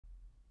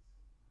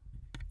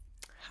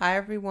Hi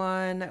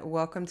everyone,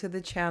 welcome to the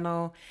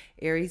channel.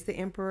 Aries the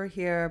Emperor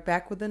here,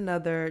 back with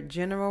another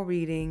general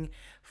reading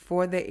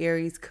for the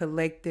Aries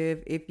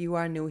collective. If you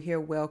are new here,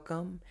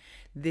 welcome.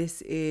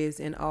 This is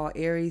an all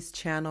Aries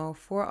channel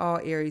for all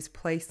Aries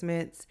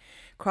placements.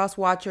 Cross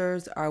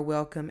watchers are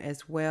welcome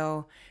as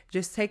well.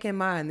 Just take in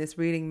mind this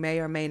reading may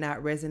or may not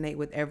resonate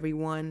with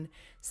everyone,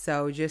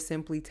 so just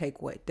simply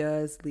take what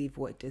does, leave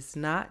what does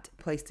not.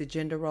 Place the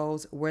gender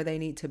roles where they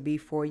need to be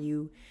for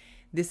you.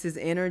 This is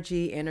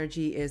energy.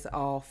 Energy is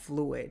all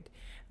fluid.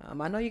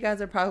 I know you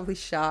guys are probably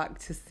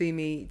shocked to see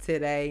me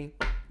today,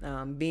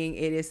 being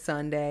it is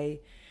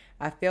Sunday.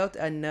 I felt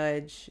a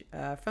nudge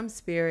from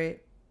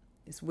Spirit.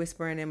 It's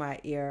whispering in my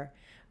ear,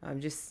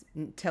 just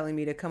telling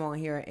me to come on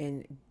here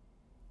and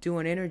do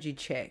an energy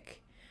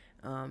check,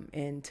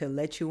 and to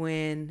let you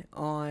in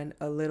on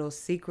a little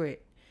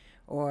secret,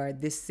 or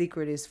this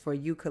secret is for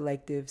you,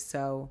 collective.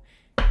 So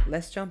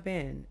let's jump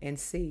in and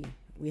see.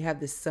 We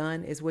have the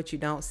sun is what you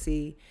don't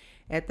see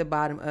at the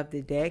bottom of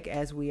the deck,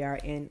 as we are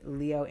in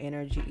Leo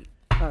energy,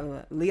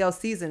 Leo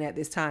season at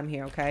this time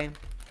here, okay?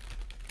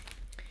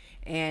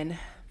 And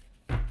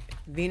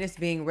Venus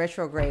being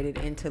retrograded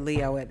into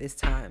Leo at this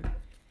time.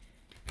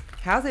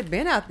 How's it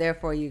been out there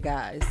for you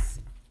guys?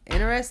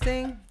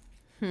 Interesting?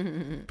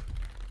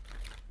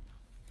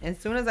 As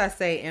soon as I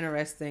say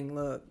interesting,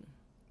 look,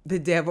 the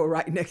devil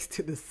right next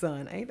to the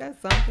sun. Ain't that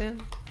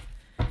something?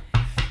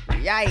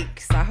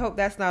 Yikes. I hope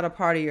that's not a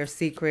part of your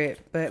secret,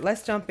 but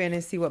let's jump in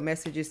and see what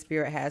messages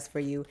Spirit has for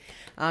you.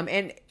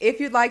 And if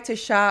you'd like to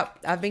shop,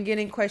 I've been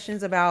getting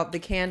questions about the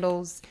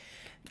candles.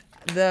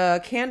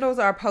 The candles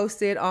are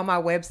posted on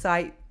my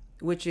website,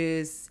 which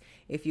is,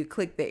 if you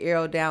click the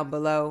arrow down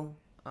below,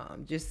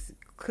 just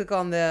click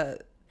on the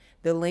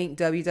link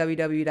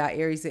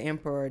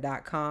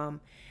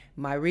www.ariestheemperor.com.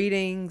 My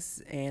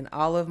readings and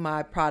all of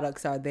my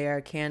products are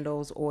there: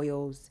 candles,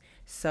 oils,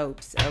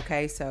 soaps.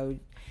 Okay, so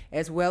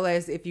as well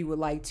as if you would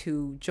like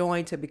to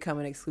join to become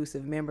an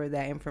exclusive member,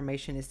 that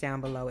information is down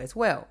below as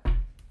well.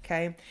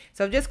 Okay,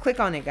 so just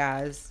click on it,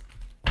 guys.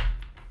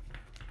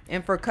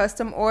 And for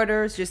custom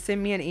orders, just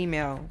send me an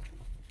email.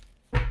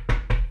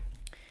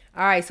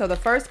 All right, so the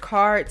first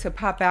card to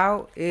pop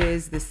out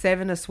is the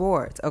Seven of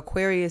Swords,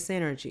 Aquarius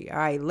energy. All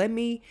right, let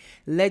me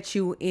let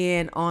you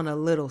in on a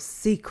little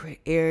secret,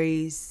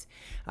 Aries.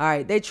 All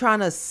right, they're trying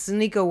to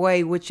sneak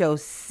away with your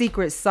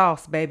secret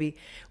sauce, baby,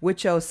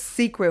 with your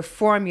secret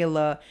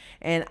formula.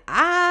 And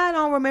I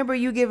don't remember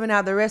you giving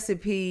out the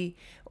recipe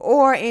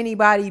or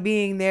anybody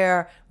being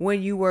there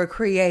when you were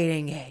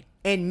creating it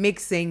and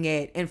mixing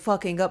it and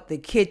fucking up the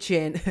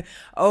kitchen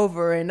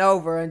over and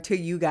over until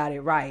you got it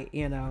right,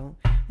 you know,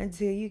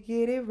 until you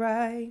get it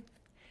right.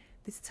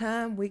 This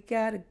time we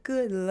got a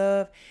good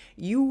love.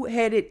 You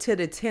headed to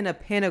the Ten of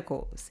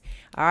Pentacles.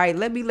 All right,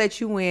 let me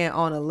let you in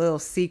on a little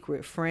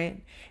secret,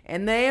 friend.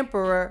 And the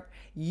Emperor,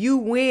 you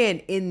win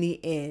in the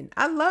end.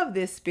 I love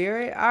this,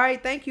 Spirit. All right,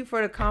 thank you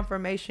for the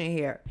confirmation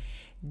here.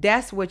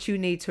 That's what you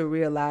need to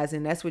realize,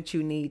 and that's what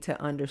you need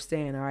to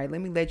understand. All right,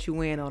 let me let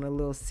you in on a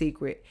little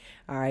secret.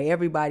 All right,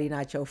 everybody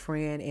not your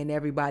friend, and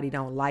everybody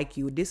don't like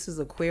you. This is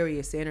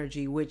Aquarius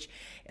energy, which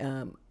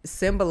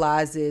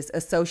symbolizes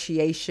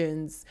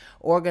associations,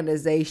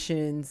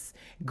 organizations,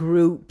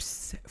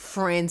 groups,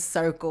 friend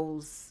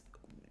circles,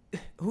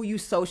 who you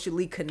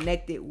socially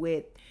connected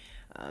with.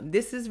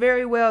 This is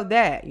very well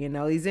that, you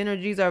know, these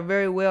energies are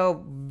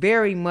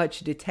very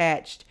much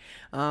detached,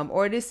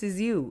 or this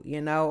is you,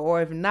 you know,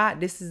 or if not,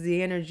 this is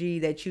the energy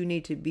that you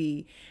need to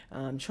be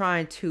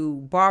trying to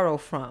borrow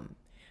from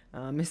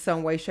in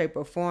some way, shape,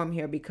 or form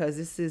here, because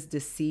this is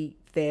deceit,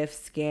 theft,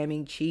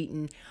 scamming,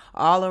 cheating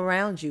all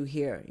around you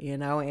here, you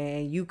know,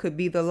 and you could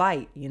be the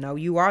light, you know,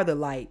 you are the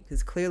light,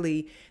 because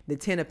clearly the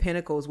Ten of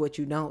Pentacles, what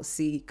you don't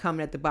see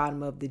coming at the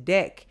bottom of the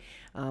deck.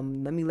 Let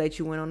me let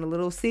you in on a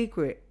little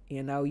secret.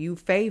 You know, you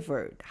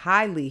favored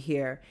highly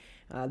here.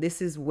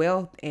 This is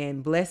wealth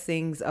and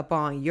blessings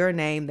upon your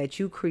name that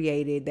you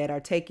created that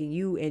are taking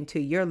you into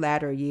your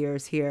latter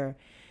years here.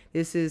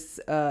 This is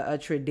a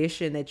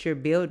tradition that you're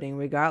building,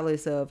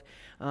 regardless of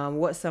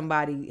what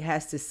somebody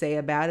has to say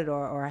about it,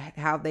 or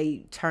how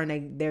they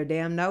turn their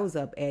damn nose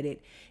up at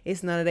it.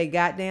 It's none of their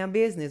goddamn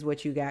business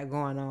what you got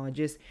going on.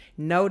 Just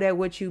know that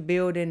what you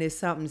building is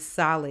something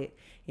solid.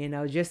 You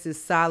know, just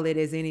as solid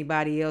as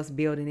anybody else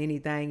building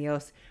anything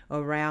else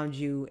around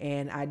you.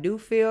 And I do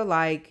feel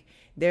like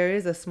there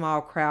is a small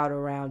crowd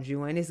around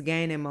you, and it's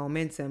gaining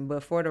momentum,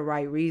 but for the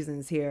right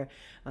reasons here.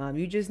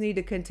 You just need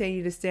to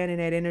continue to stand in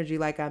that energy,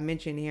 like I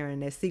mentioned here,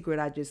 and that secret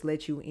I just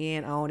let you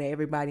in on, that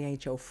everybody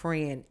ain't your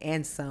friend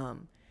and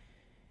some.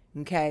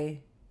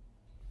 Okay.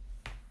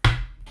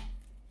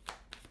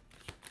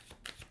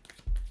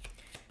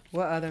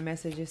 What other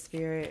messages,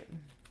 Spirit?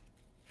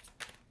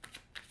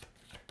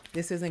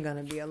 This isn't going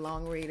to be a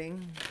long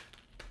reading.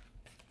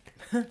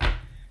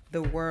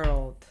 The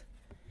world.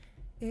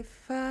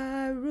 If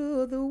I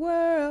rule the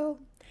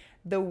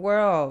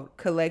world,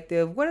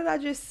 collective. What did I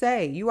just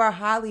say? You are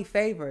highly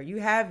favored.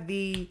 You have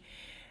the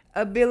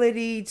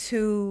ability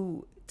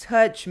to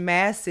touch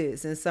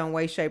masses in some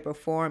way, shape, or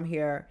form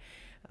here.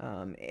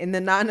 In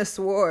the Nine of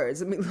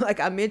Swords, I mean, like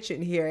I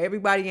mentioned here,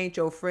 everybody ain't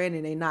your friend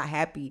and they not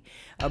happy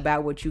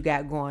about what you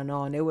got going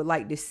on. They would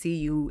like to see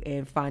you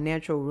in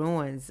financial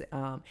ruins,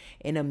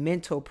 in a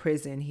mental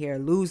prison here,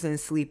 losing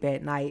sleep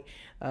at night,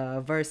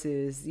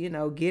 versus, you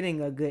know,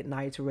 getting a good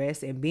night's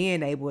rest and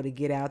being able to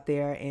get out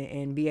there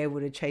and be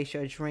able to chase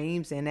your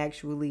dreams and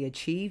actually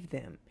achieve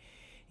them,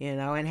 you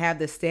know, and have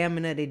the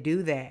stamina to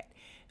do that.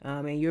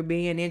 And you're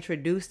being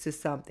introduced to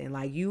something,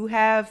 like you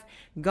have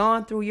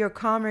gone through your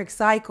karmic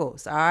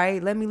cycles. All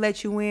right. Let me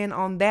let you in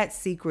on that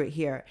secret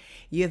here.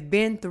 You've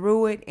been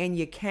through it and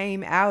you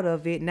came out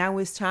of it. Now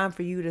it's time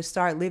for you to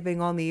start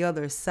living on the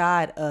other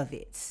side of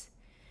it.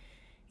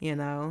 You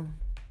know,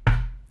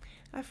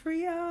 I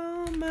free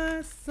all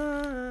my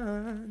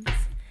sons.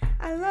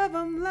 I love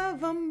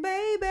them,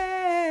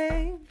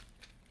 baby.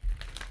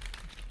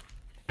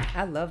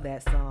 I love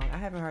that song. I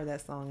haven't heard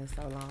that song in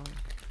so long.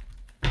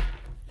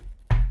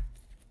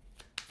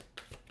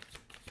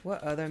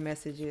 What other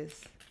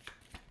messages?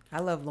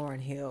 I love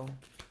Lauryn Hill.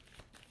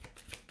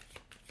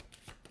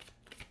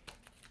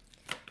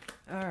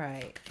 All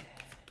right.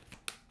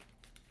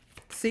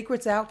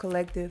 Secrets out,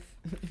 collective.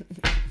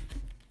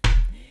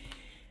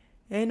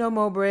 Ain't no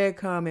more bread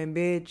coming,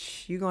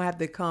 bitch. You're going to have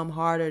to come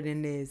harder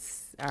than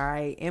this. All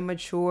right.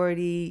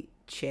 Immaturity,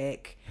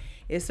 check.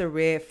 It's a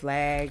red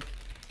flag.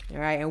 All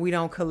right. And we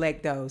don't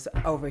collect those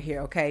over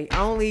here. Okay.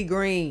 Only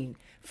green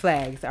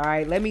flags. All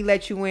right. Let me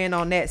let you in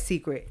on that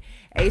secret.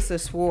 Ace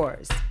of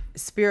Swords,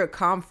 spirit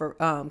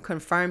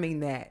confirming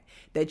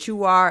that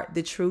you are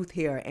the truth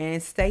here,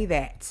 and stay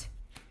that.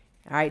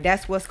 All right.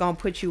 That's what's going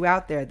to put you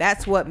out there.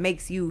 That's what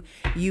makes you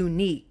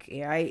unique.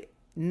 All right.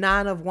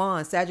 Nine of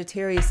Wands,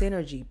 Sagittarius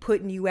energy,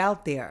 putting you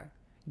out there,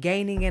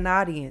 gaining an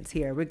audience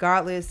here,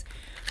 regardless,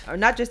 or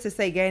not just to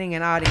say gaining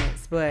an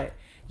audience, but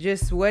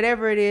just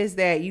whatever it is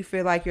that you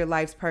feel like your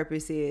life's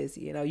purpose is.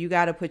 You know, you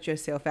got to put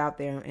yourself out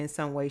there in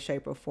some way,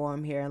 shape, or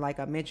form here. And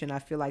like I mentioned, I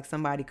feel like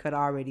somebody could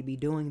already be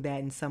doing that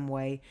in some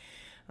way.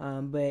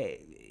 But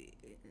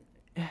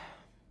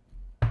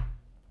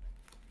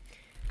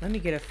let me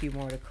get a few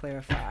more to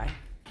clarify.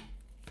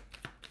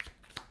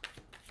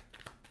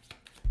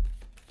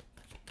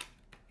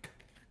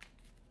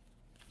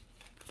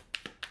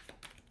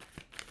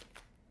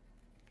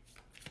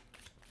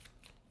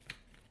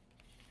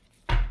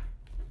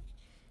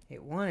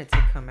 It wanted to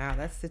come out.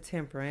 That's the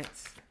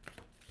Temperance.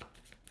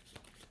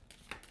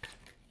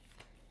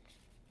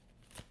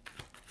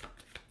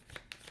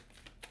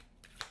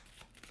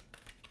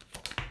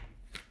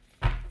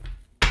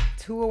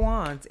 Two of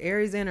Wands,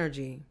 Aries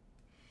energy.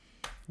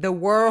 The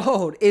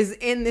world is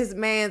in this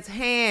man's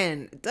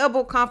hand.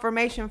 Double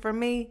confirmation for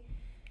me.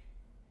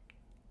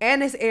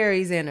 And it's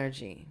Aries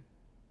energy.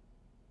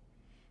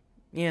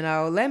 You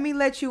know, let me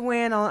let you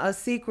in on a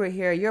secret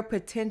here. Your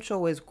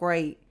potential is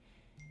great.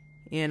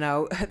 You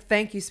know,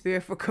 thank you,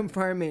 Spirit, for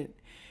confirming.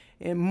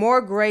 And more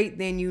great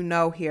than you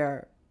know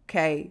here,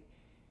 okay?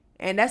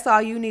 And that's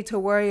all you need to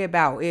worry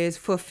about is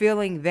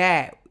fulfilling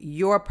that,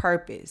 your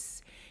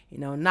purpose, you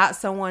know, not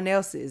someone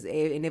else's.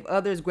 And if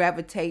others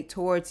gravitate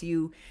towards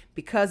you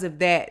because of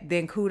that,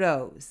 then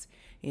kudos,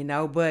 you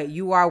know. But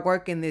you are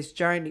walking this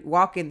journey,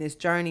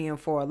 and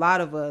for a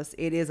lot of us,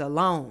 it is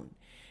alone.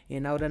 You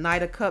know, the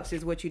Knight of Cups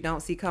is what you don't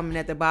see coming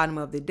at the bottom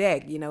of the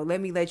deck. You know,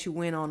 let me let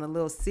you in on a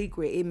little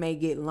secret. It may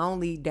get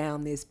lonely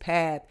down this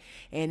path,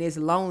 and it's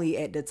lonely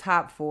at the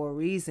top for a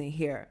reason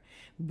here.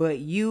 But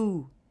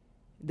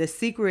the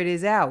secret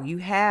is out. You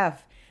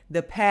have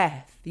the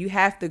path. You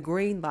have the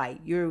green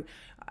light. You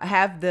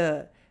have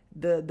the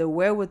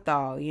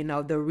wherewithal. You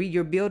know,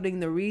 you're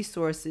building the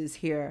resources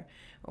here,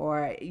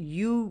 or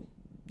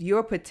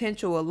your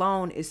potential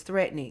alone is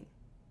threatening.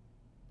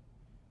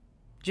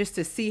 Just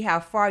to see how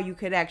far you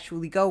could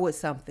actually go with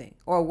something,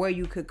 or where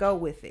you could go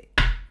with it,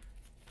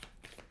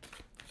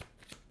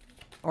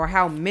 or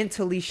how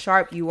mentally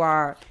sharp you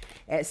are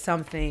at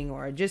something,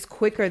 or just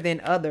quicker than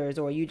others,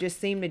 or you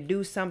just seem to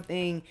do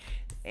something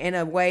in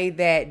a way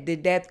that the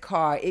death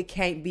card, it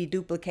can't be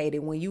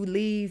duplicated. When you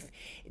leave,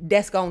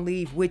 that's going to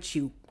leave with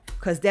you,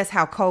 because that's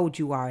how cold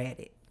you are at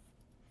it.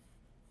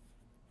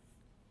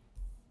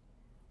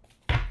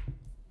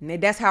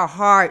 And that's how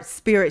hard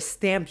Spirit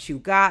stamped you.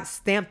 God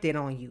stamped it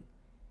on you.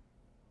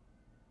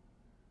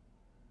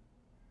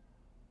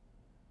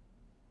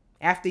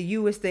 After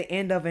you, it's the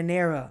end of an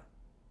era.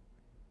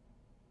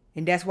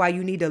 And that's why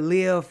you need to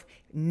live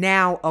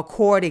now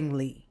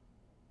accordingly.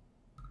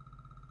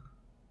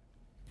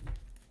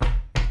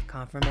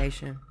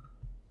 Confirmation.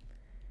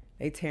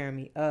 They tearing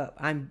me up.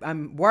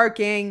 I'm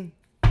working.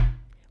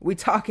 We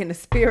talking to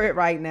Spirit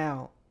right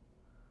now.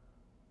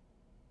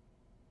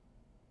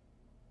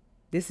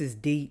 This is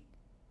deep.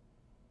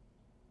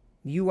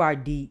 You are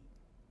deep.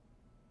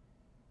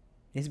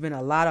 It's been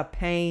a lot of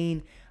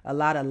pain, a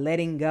lot of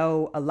letting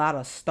go, a lot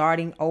of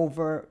starting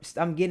over.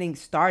 I'm getting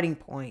starting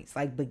points,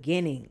 like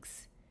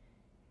beginnings.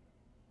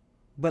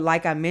 But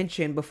like I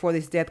mentioned before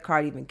this death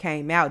card even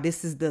came out,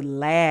 this is the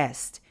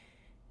last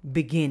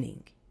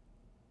beginning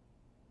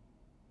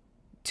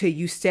to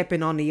you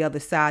stepping on the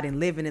other side and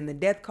living. And the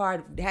death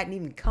card hadn't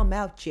even come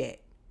out yet.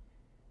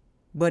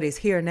 but it's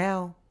here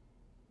now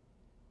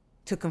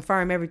to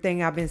confirm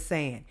everything I've been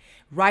saying.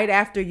 Right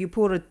after you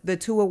pull the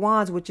Two of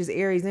Wands, which is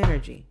Aries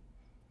energy.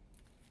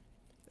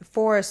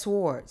 Four of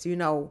Swords, you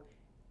know,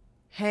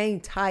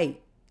 hang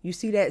tight. You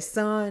see that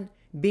sun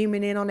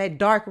beaming in on that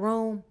dark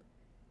room?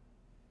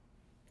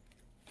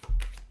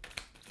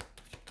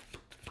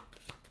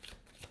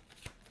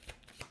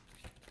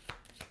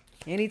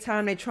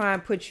 Anytime they try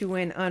and put you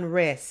in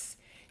unrest,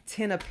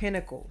 Ten of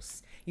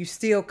Pentacles, you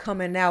still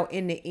coming out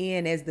in the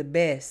end as the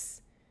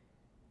best.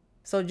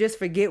 So just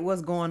forget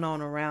what's going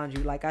on around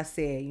you. Like I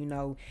said, you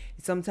know,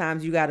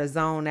 sometimes you got to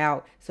zone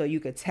out so you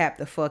could tap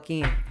the fuck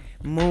in.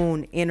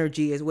 Moon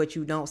energy is what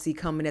you don't see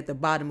coming at the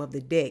bottom of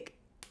the deck.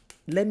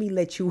 Let me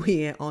let you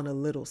in on a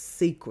little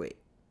secret.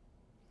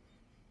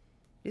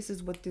 This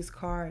is what this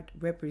card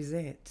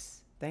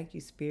represents. Thank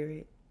you,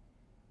 Spirit.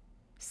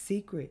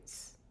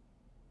 Secrets.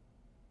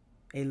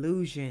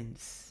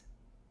 Illusions.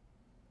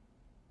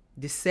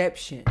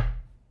 Deception.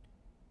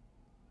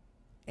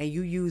 And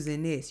you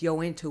using this,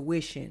 your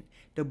intuition,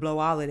 to blow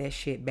all of that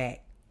shit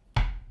back.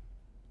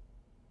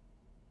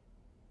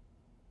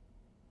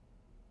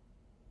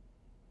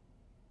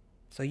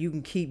 So you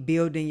can keep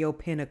building your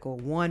pinnacle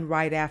one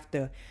right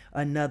after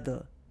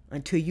another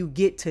until you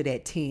get to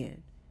that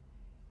 10.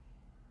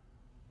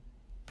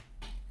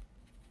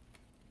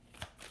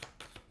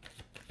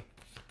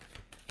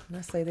 And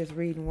I say this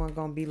reading wasn't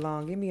going to be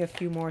long. Give me a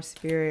few more,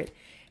 Spirit.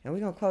 And we're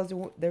going to close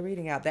the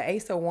reading out. The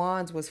Ace of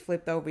Wands was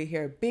flipped over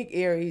here. Big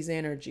Aries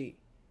energy.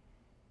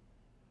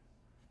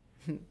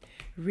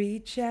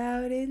 Reach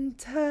out and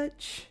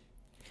touch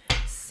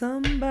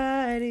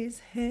somebody's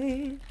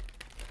hand.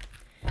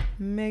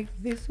 Make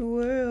this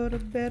world a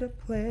better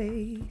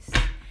place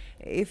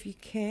if you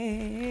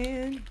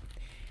can.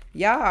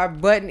 Y'all are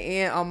butting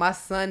in on my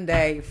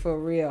Sunday for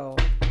real.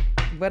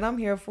 But I'm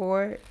here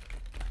for it.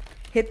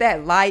 Hit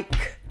that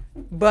like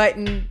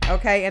button,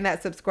 okay, and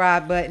that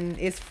subscribe button.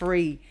 It's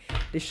free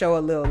to show a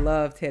little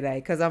love today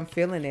because I'm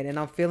feeling it, and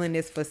I'm feeling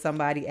this for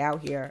somebody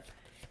out here.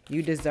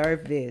 You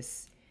deserve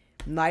this.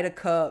 Knight of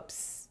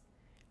Cups.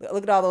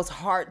 Look at all those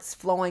hearts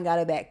flowing out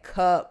of that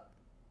cup.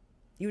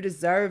 You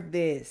deserve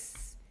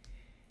this.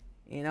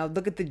 You know,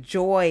 look at the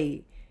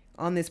joy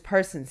on this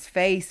person's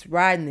face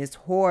riding this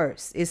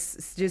horse.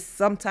 It's just,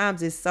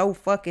 sometimes it's so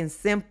fucking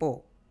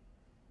simple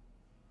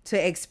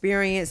to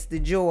experience the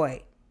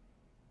joy.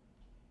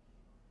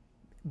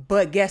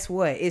 But guess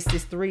what? It's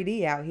this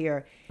 3D out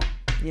here,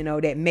 you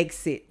know, that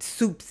makes it,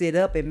 soups it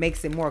up. It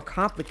makes it more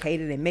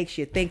complicated. It makes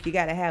you think you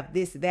got to have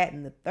this, that,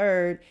 and the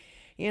third,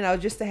 you know,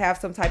 just to have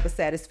some type of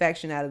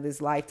satisfaction out of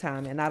this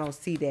lifetime. And I don't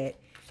see that.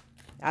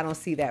 I don't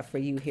see that for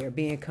you here,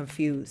 being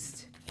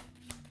confused.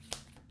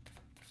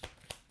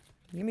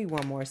 Give me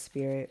one more,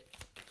 Spirit.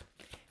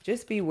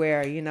 Just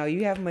beware. You know,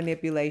 you have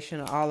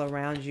manipulation all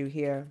around you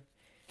here.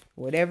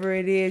 Whatever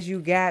it is you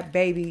got,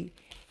 baby,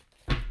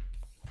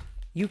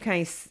 you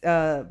can't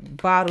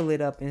bottle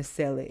it up and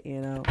sell it, you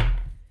know.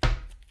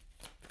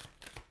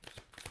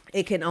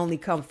 It can only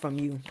come from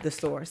you, the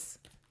source.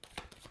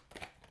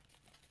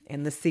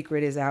 And the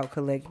secret is out,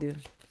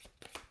 collective.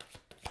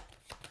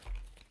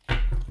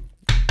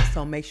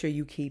 So make sure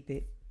you keep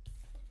it.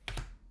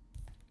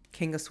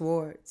 King of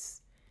Swords.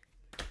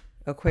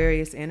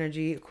 Aquarius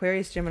energy.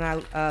 Aquarius,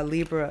 Gemini,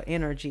 Libra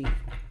energy.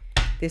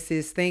 This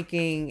is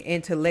thinking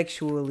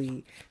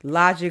intellectually,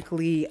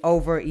 logically,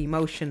 over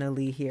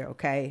emotionally here,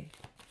 okay?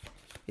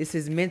 This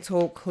is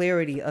mental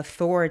clarity,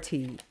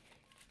 authority.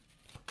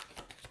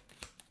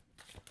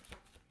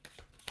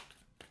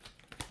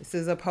 This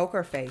is a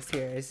poker face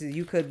here.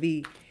 You could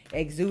be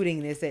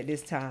exuding this at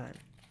this time.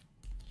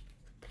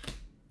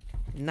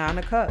 Nine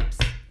of Cups.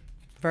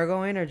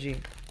 Virgo energy.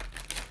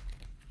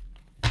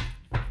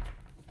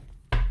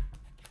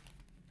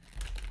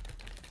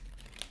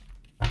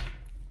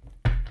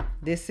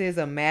 This is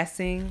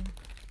amassing,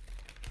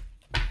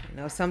 you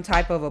know, some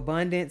type of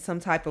abundance, some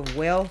type of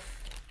wealth.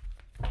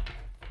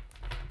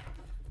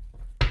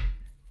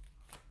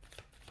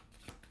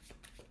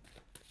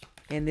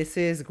 And this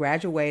is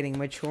graduating,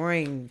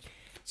 maturing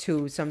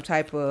to some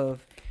type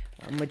of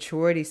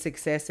maturity,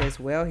 success as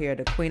well here.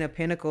 The Queen of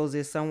Pentacles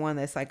is someone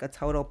that's like a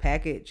total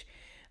package.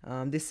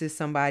 This is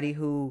somebody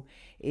who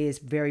is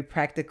very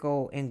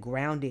practical and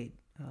grounded,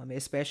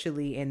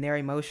 especially in their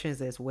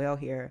emotions as well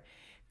here.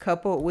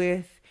 Coupled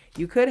with,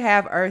 you could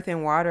have earth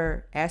and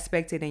water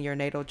aspected in your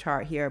natal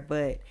chart here,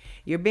 but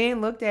you're being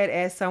looked at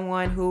as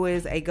someone who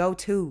is a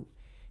go-to.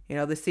 You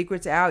know, the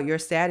secret's out. Your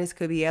status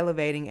could be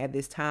elevating at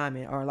this time.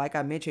 Or like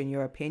I mentioned,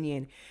 your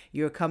opinion,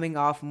 you're coming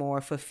off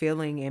more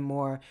fulfilling and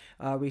more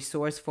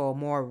resourceful,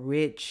 more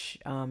rich.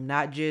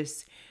 Not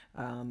just,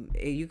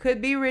 you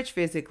could be rich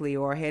physically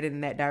or headed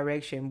in that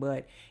direction,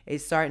 but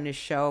it's starting to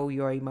show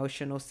your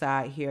emotional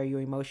side here,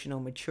 your emotional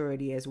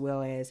maturity, as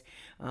well as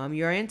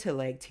your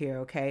intellect here,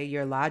 okay?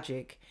 Your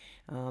logic.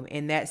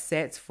 And that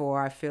sets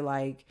for, I feel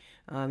like,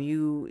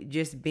 you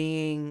just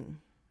being...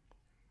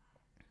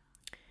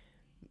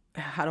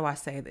 How do I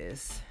say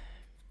this?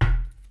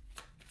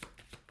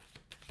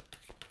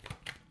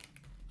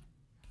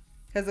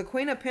 Because the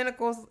Queen of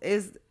Pentacles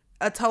is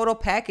a total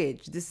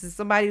package. This is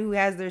somebody who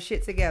has their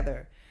shit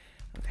together.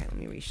 Okay, let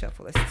me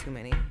reshuffle. That's too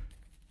many.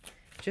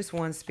 Just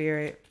one,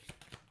 Spirit.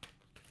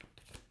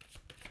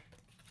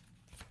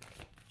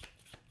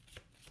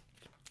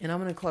 And I'm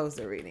going to close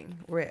the reading.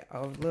 We're at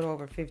a little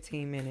over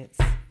 15 minutes.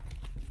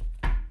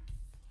 All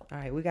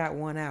right, we got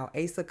one out.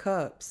 Ace of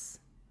Cups.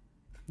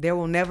 There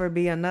will never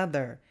be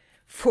another.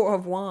 Four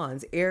of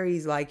Wands.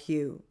 Aries like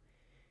you.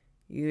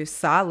 You're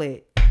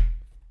solid.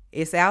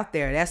 It's out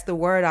there. That's the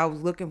word I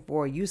was looking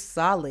for. You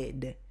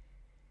solid.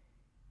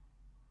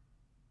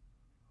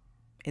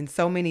 In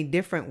so many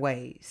different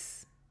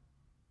ways.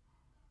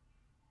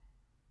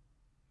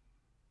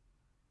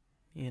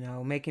 You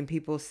know, making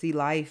people see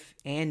life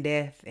and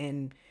death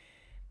and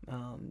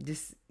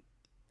just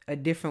a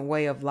different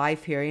way of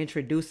life here.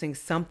 Introducing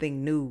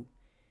something new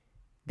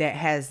that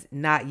has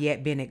not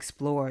yet been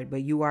explored,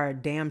 but you are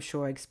damn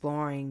sure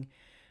exploring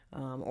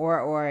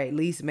or at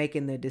least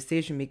making the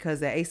decision, because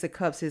the Ace of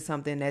Cups is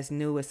something that's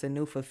new. It's a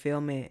new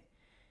fulfillment.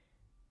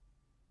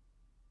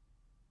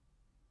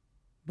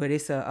 But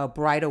it's a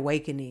bright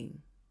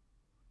awakening.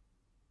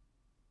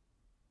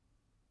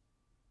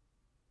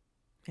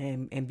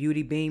 And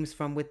beauty beams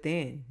from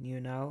within,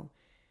 you know.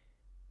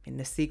 And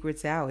the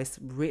secret's out. It's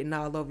written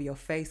all over your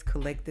face,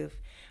 collective.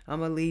 I'm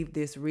going to leave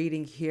this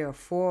reading here.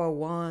 Four of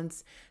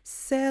Wands.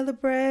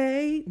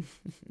 Celebrate.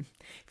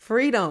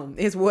 Freedom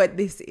is what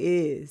this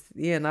is.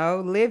 You know,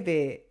 live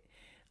it.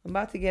 I'm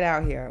about to get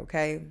out here,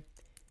 okay?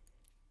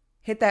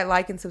 Hit that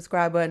like and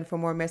subscribe button for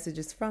more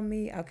messages from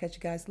me. I'll catch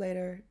you guys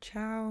later.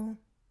 Ciao.